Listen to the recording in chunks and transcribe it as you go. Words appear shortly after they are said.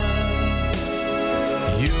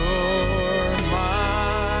You're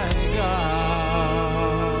my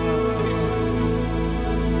God.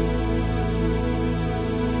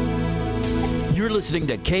 You're listening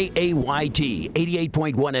to KAYT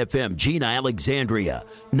 88.1 FM, Gina, Alexandria,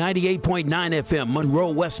 98.9 FM,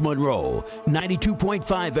 Monroe, West Monroe, 92.5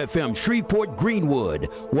 FM, Shreveport, Greenwood,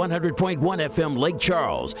 100.1 FM, Lake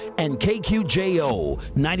Charles, and KQJO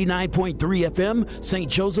 99.3 FM,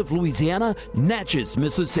 St. Joseph, Louisiana, Natchez,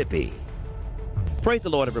 Mississippi. Praise the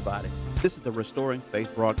Lord, everybody. This is the Restoring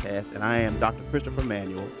Faith broadcast, and I am Dr. Christopher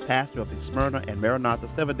Manuel, pastor of the Smyrna and Maranatha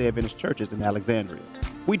Seventh-day Adventist churches in Alexandria.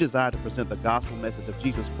 We desire to present the gospel message of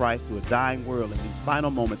Jesus Christ to a dying world in these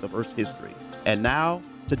final moments of Earth's history. And now,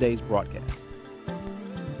 today's broadcast.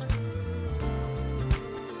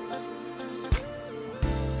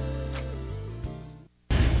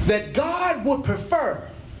 That God would prefer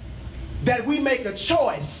that we make a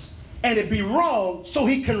choice and it be wrong so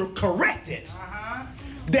he can correct it.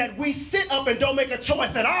 That we sit up and don't make a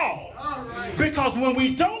choice at all. Because when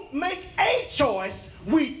we don't make a choice,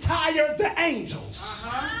 we tire the angels.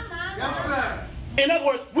 In other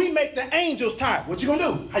words, we make the angels tired. What you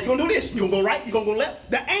gonna do? How you gonna do this? You gonna go right? You gonna go left?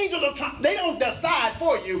 The angels are trying. They don't decide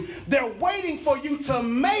for you. They're waiting for you to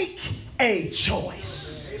make a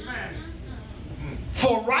choice.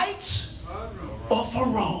 For right or for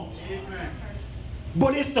wrong.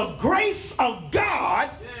 But it's the grace of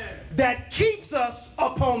God that keeps us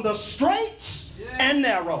upon the straight and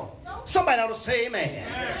narrow. Somebody ought to say amen.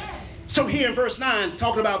 So here in verse 9,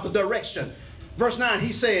 talking about the direction. Verse 9,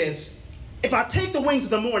 he says, if I take the wings of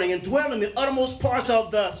the morning and dwell in the uttermost parts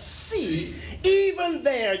of the sea, even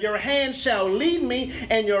there your hand shall lead me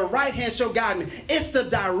and your right hand shall guide me. It's the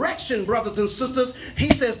direction, brothers and sisters.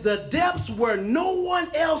 He says the depths where no one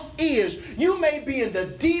else is. You may be in the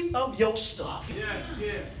deep of your stuff.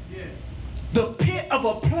 The pit of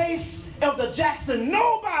a place of the Jackson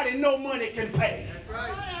nobody no money can pay.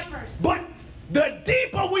 But the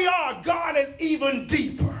deeper we are, God is even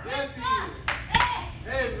deeper.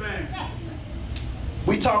 Amen.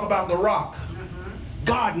 We talk about the rock.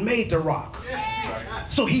 God made the rock.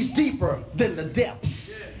 So he's deeper than the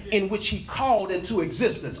depths in which he called into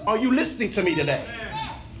existence. Are you listening to me today?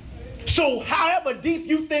 So however deep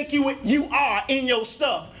you think you are in your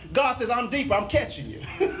stuff, God says, I'm deeper, I'm catching you.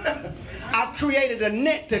 I've created a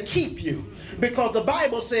net to keep you. Because the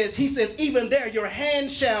Bible says, he says, even there your hand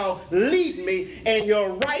shall lead me and your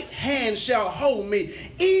right hand shall hold me.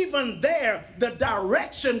 Even there, the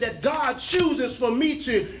direction that God chooses for me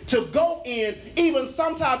to go in, even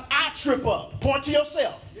sometimes I trip up. Point to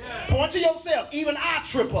yourself. Point to yourself. Even I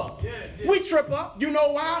trip up. We trip up. You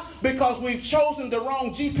know why? Because we've chosen the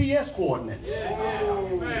wrong GPS coordinates.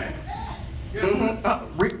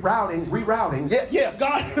 Rerouting.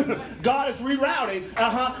 God is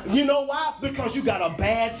rerouting. You know why? Because you got a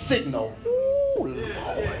bad signal. Ooh,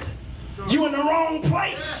 Lord. You in the wrong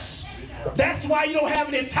place. That's why you don't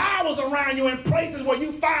have any towers around you in places where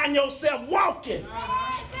you find yourself walking.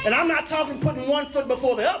 And I'm not talking putting one foot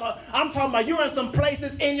before the other. I'm talking about you're in some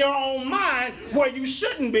places in your own mind where you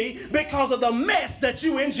shouldn't be because of the mess that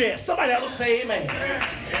you ingest. Somebody else say amen.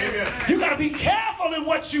 Amen. You got to be careful in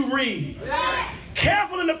what you read.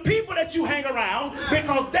 Careful in the people that you hang around,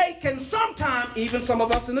 because they can sometimes, even some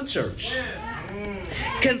of us in the church,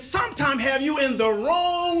 can sometimes have you in the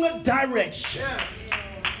wrong direction.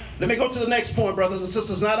 Let me go to the next point, brothers and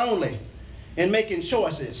sisters. Not only in making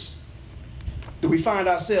choices do we find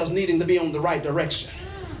ourselves needing to be on the right direction,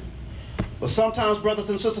 but sometimes, brothers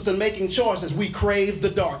and sisters, in making choices, we crave the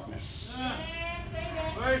darkness.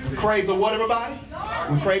 We crave the what, everybody?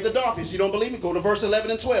 We crave the darkness. You don't believe me? Go to verse 11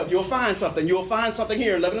 and 12. You'll find something. You'll find something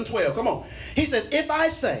here, 11 and 12. Come on. He says, if I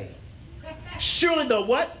say, surely the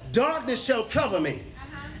what? Darkness shall cover me,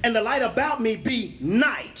 and the light about me be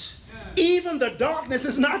night. Even the darkness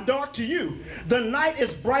is not dark to you. The night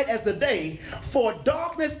is bright as the day, for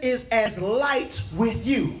darkness is as light with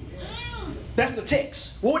you. That's the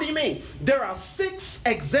text. Well, what do you mean? There are 6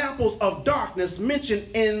 examples of darkness mentioned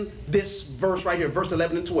in this verse right here, verse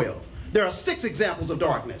 11 and 12. There are 6 examples of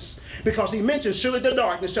darkness, because he mentions, surely the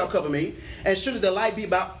darkness shall cover me, and surely the light be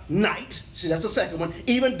about night. See, that's the second one.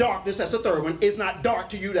 Even darkness, that's the third one, is not dark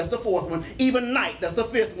to you. That's the fourth one. Even night, that's the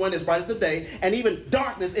fifth one, as bright as the day. And even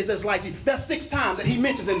darkness is as light to you. That's 6 times that he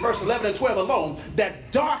mentions in verse 11 and 12 alone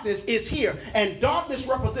that darkness is here. And darkness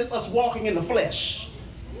represents us walking in the flesh.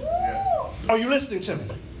 Are you listening to me?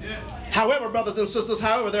 However, brothers and sisters,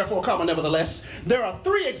 however, therefore, comma, nevertheless, there are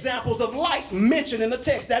 3 examples of light mentioned in the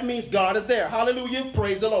text. That means God is there. Hallelujah.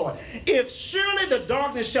 Praise the Lord. If surely the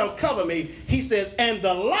darkness shall cover me, he says, and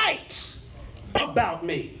the light about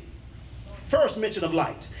me. first mention of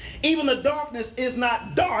light. Even the darkness is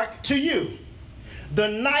not dark to you. The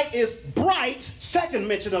night is bright, second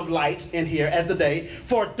mention of light in here as the day,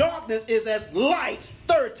 for darkness is as light,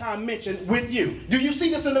 third time mentioned with you. Do you see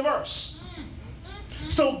this in the verse?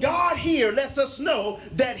 So God here lets us know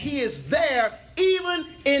that he is there even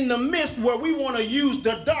in the midst where we want to use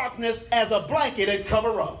the darkness as a blanket and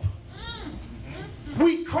cover up.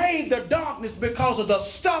 We crave the darkness because of the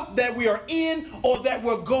stuff that we are in or that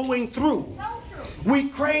we're going through. We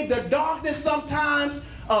crave the darkness sometimes,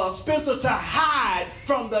 Spencer, to hide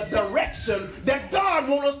from the direction that God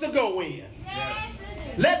wants us to go in.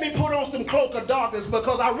 Let me put on some cloak of darkness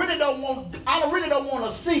because I really don't want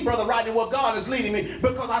to see, Brother Rodney, what God is leading me,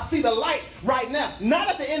 because I see the light right now, not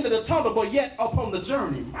at the end of the tunnel, but yet upon the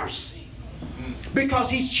journey. Mercy. Because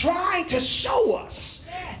he's trying to show us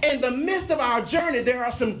in the midst of our journey, there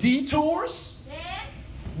are some detours.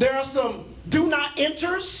 There are some do not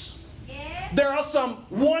enters. There are some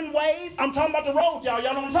one ways. I'm talking about the road, y'all.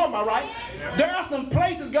 Y'all know what I'm talking about, right? There are some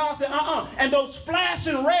places God said, And those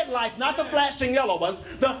flashing red lights, not the flashing yellow ones,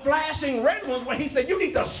 the flashing red ones where he said, you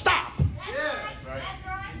need to stop.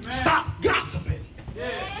 Stop gossiping.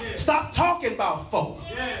 Stop talking about folk.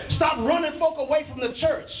 Stop running folk away from the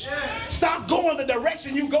church. Stop going the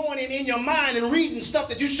direction you're going in your mind and reading stuff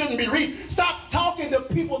that you shouldn't be reading. Stop talking to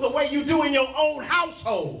people the way you do in your own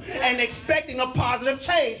household and expecting a positive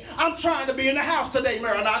change. I'm trying to be in the house today,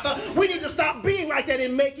 Maranatha. We need to stop being like that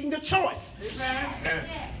in making the choice.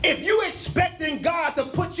 If you're expecting God to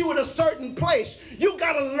put you in a certain place, you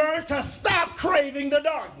got to learn to stop craving the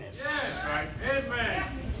darkness.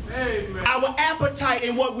 Amen. Amen. Our appetite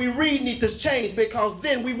in what we read needs to change, because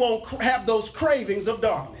then we won't have those cravings of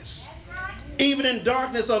darkness. Even in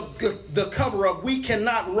darkness of the cover-up, we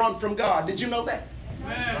cannot run from God. Did you know that?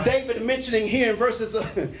 Amen. David mentioning here in verses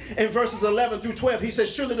 11 through 12, he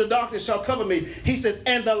says, surely the darkness shall cover me. He says,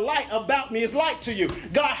 and the light about me is light to you.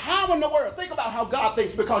 God, how in the world? Think about how God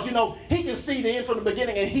thinks, because, you know, he can see the end from the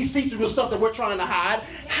beginning and he sees through the stuff that we're trying to hide.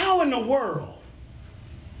 How in the world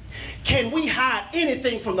can we hide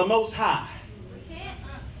anything from the Most High?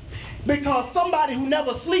 Because somebody who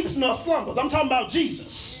never sleeps nor slumbers, I'm talking about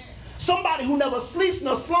Jesus, somebody who never sleeps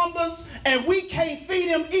nor slumbers, and we can't feed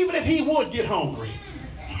him even if he would get hungry.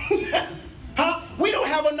 We don't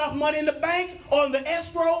have enough money in the bank or in the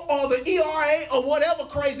escrow or the ERA or whatever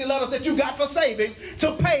crazy letters that you got for savings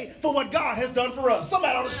to pay for what God has done for us.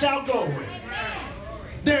 Somebody ought to shout glory.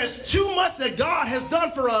 There is too much that God has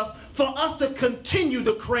done for us to continue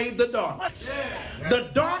to crave the darkness. The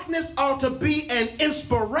darkness ought to be an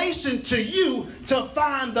inspiration to you to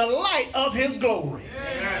find the light of his glory.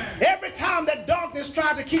 Every time that darkness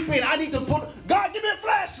tries to keep in, I need to put, God, give me a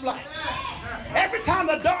flashlight. Every time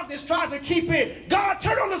the darkness tries to keep in, God,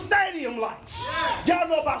 turn on the stadium lights. Y'all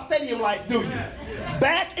know about stadium lights, do you?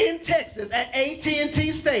 Back in Texas at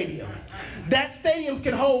AT&T Stadium, that stadium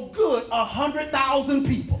can hold good 100,000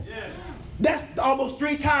 people. That's almost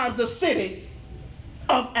 3 times the city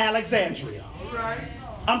of Alexandria.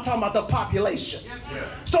 I'm talking about the population.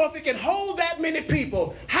 So if it can hold that many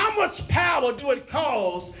people, how much power do it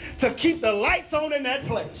cost to keep the lights on in that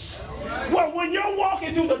place? Well, when you're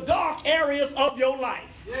walking through the dark areas of your life,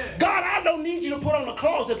 God, I don't need you to put on the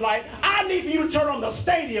closet light. I need you to turn on the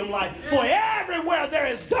stadium light. For everywhere there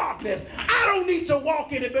is darkness, I don't need to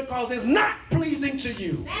walk in it because it's not pleasing to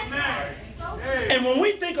you. And when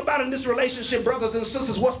we think about in this relationship, brothers and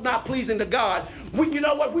sisters, what's not pleasing to God, you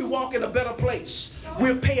know what? We walk in a better place.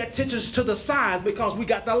 We'll pay attention to the signs because we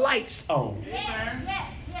got the lights on.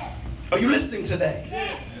 Are you listening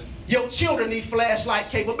today? Your children need flashlight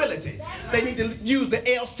capability. They need to use the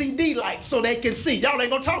LCD lights so they can see. Y'all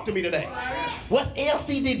ain't gonna talk to me today. What's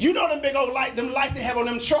LCD? You know them big old lights, them lights they have on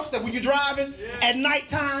them trucks that when you're driving at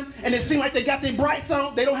nighttime and it seems like they got their brights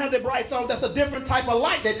on. They don't have their brights on. That's a different type of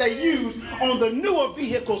light that they use on the newer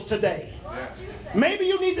vehicles today. Maybe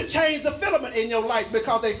you need to change the filament in your light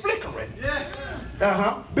because they flickering.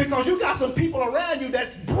 Because you got some people around you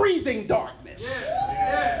that's breathing darkness.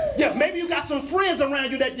 Maybe you got some friends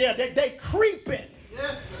around you that they creeping.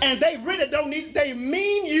 And they really don't need, they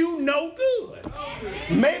mean you no good.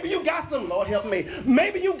 Maybe you got some, Lord help me,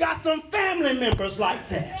 maybe you got some family members like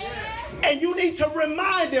that. And you need to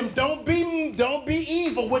remind them, don't be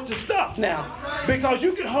evil with your stuff now. Because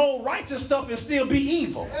you can hold righteous stuff and still be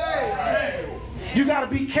evil. You got to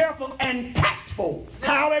be careful and tactful.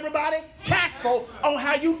 How, everybody? Tactful on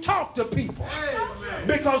how you talk to people.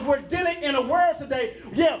 Because we're dealing in a world today,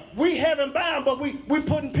 we heaven bound, but we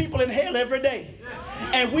putting people in hell every day.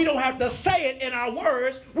 And we don't have to say it in our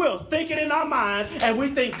words. We'll think it in our mind, and we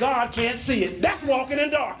think God can't see it. That's walking in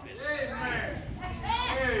darkness.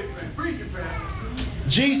 Amen. Preach it, Pastor.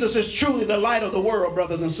 Jesus is truly the light of the world,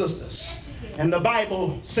 brothers and sisters. And the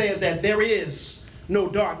Bible says that there is no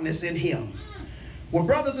darkness in him. Well,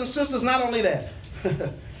 brothers and sisters, not only that,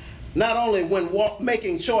 not only when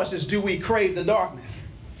making choices do we crave the darkness,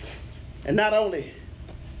 and not only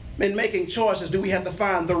in making choices do we have to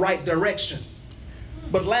find the right direction,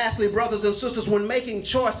 but lastly, brothers and sisters, when making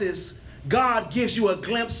choices, God gives you a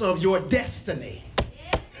glimpse of your destiny.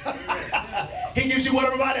 He gives you, what,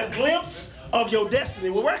 everybody, a glimpse of your destiny.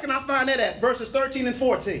 Well, where can I find that at? Verses 13 and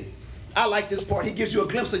 14. I like this part. He gives you a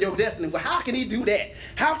glimpse of your destiny. Well, how can he do that?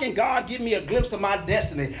 How can God give me a glimpse of my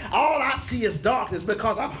destiny? All I see is darkness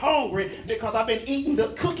because I'm hungry, because I've been eating the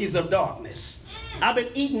cookies of darkness. I've been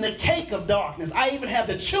eating the cake of darkness. I even have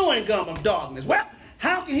the chewing gum of darkness. Well,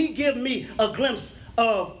 how can he give me a glimpse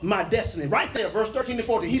of my destiny? Right there, verse 13 to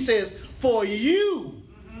 14. He says, for you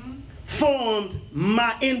formed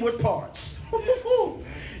my inward parts.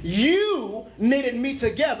 You knitted me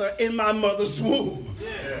together in my mother's womb.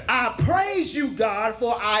 I praise you, God,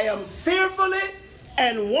 for I am fearfully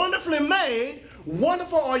and wonderfully made.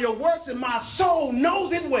 Wonderful are your works, and my soul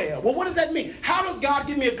knows it well. Well, what does that mean? How does God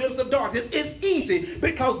give me a glimpse of darkness? It's easy,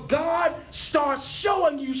 because God starts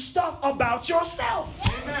showing you stuff about yourself.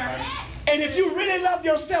 Amen. And if you really love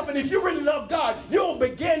yourself, and if you really love God, you'll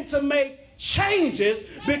begin to make changes,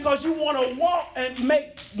 because you want to walk and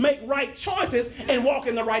make right choices and walk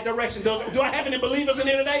in the right direction. Do I have any believers in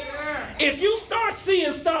here today? If you start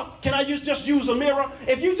seeing stuff, can I just use a mirror?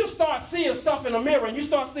 If you just start seeing stuff in a mirror and you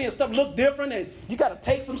start seeing stuff look different, and you got to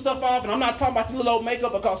take some stuff off, and I'm not talking about your little old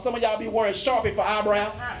makeup, because some of y'all be wearing Sharpie for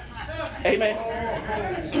eyebrows.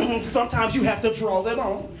 Amen. Sometimes you have to draw them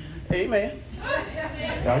on. Amen.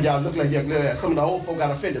 Y'all look like some of the old folk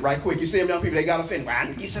got offended right quick. You see them young people, they got offended.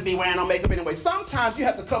 Well, you should be wearing no makeup anyway. Sometimes you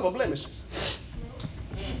have to cover blemishes.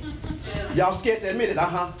 Y'all scared to admit it,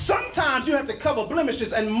 Sometimes you have to cover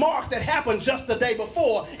blemishes and marks that happened just the day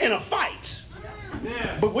before in a fight.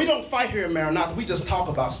 Yeah. But we don't fight here in Maranatha. We just talk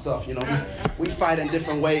about stuff, you know. We fight in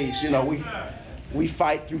different ways, you know. We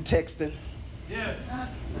fight through texting. Yeah.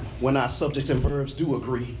 When our subjects and verbs do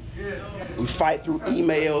agree. Yeah. We fight through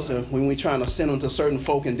emails, and when we're trying to send them to certain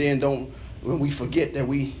folk, and then when we forget that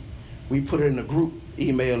we put it in a group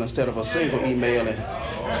email instead of a single email,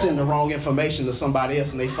 and send the wrong information to somebody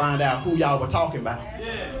else, and they find out who y'all were talking about.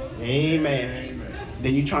 Yeah. Amen.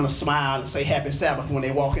 Then you're trying to smile and say happy Sabbath when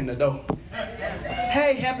they walk in the door.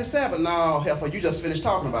 Hey, happy Sabbath. No, heifer, you just finished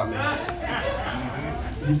talking about me.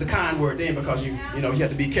 Use the kind word then, because you have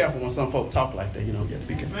to be careful when some folk talk like that. You have to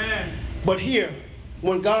be careful. But here,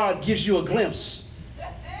 when God gives you a glimpse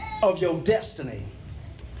of your destiny,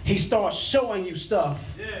 he starts showing you stuff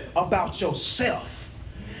about yourself.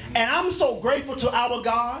 And I'm so grateful to our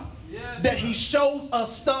God that he shows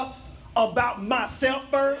us stuff about myself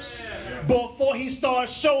first before he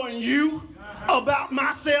starts showing you about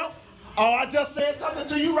myself. Oh, I just said something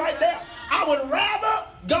to you right there. I would rather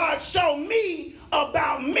God show me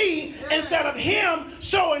about me instead of him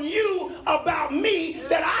showing you about me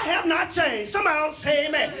that I have not changed. Somebody else say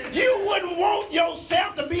amen. You wouldn't want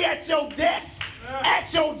yourself to be at your desk,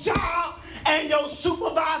 at your job, and your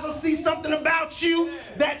supervisor see something about you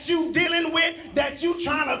that you dealing with, that you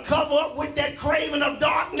trying to cover up with that craving of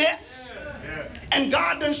darkness, and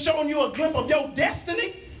God done shown you a glimpse of your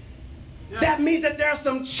destiny. That means that there are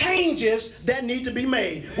some changes that need to be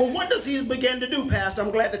made. Well, what does he begin to do, Pastor? I'm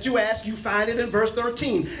glad that you asked. You find it in verse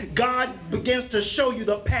 13. God begins to show you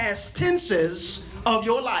the past tenses of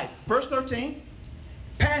your life. Verse 13,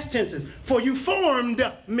 past tenses. For you formed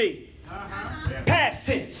me. Past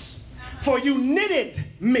tense. For you knitted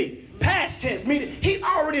me. Past tense. Meaning he's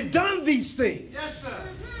already done these things. Yes, sir.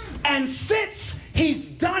 And since he's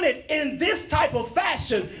done it in this type of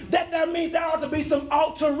fashion, that means there ought to be some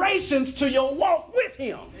alterations to your walk with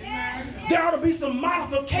him. Amen. There ought to be some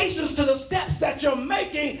modifications to the steps that you're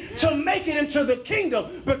making to make it into the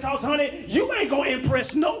kingdom. Because, honey, you ain't going to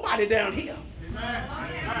impress nobody down here.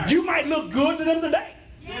 Amen. You might look good to them today,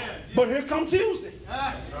 but here comes Tuesday.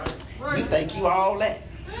 You think you all that.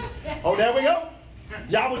 Oh, there we go.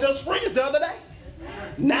 Y'all were just friends the other day.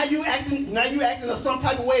 Now you acting in some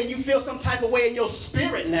type of way, and you feel some type of way in your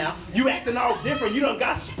spirit now. You acting all different. You done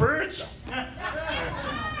got spiritual.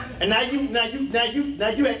 And now you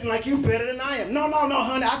acting like you better than I am. No,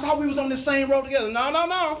 honey. I thought we was on the same road together. No,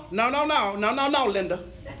 Linda.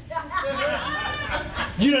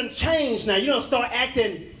 You done changed now. You done start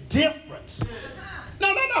acting different.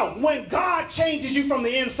 No. When God changes you from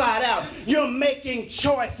the inside out, you're making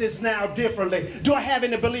choices now differently. Do I have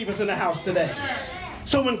any believers in the house today?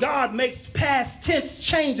 So when God makes past tense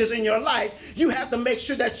changes in your life, you have to make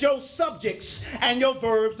sure that your subjects and your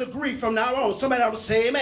verbs agree from now on. Somebody ought to say amen.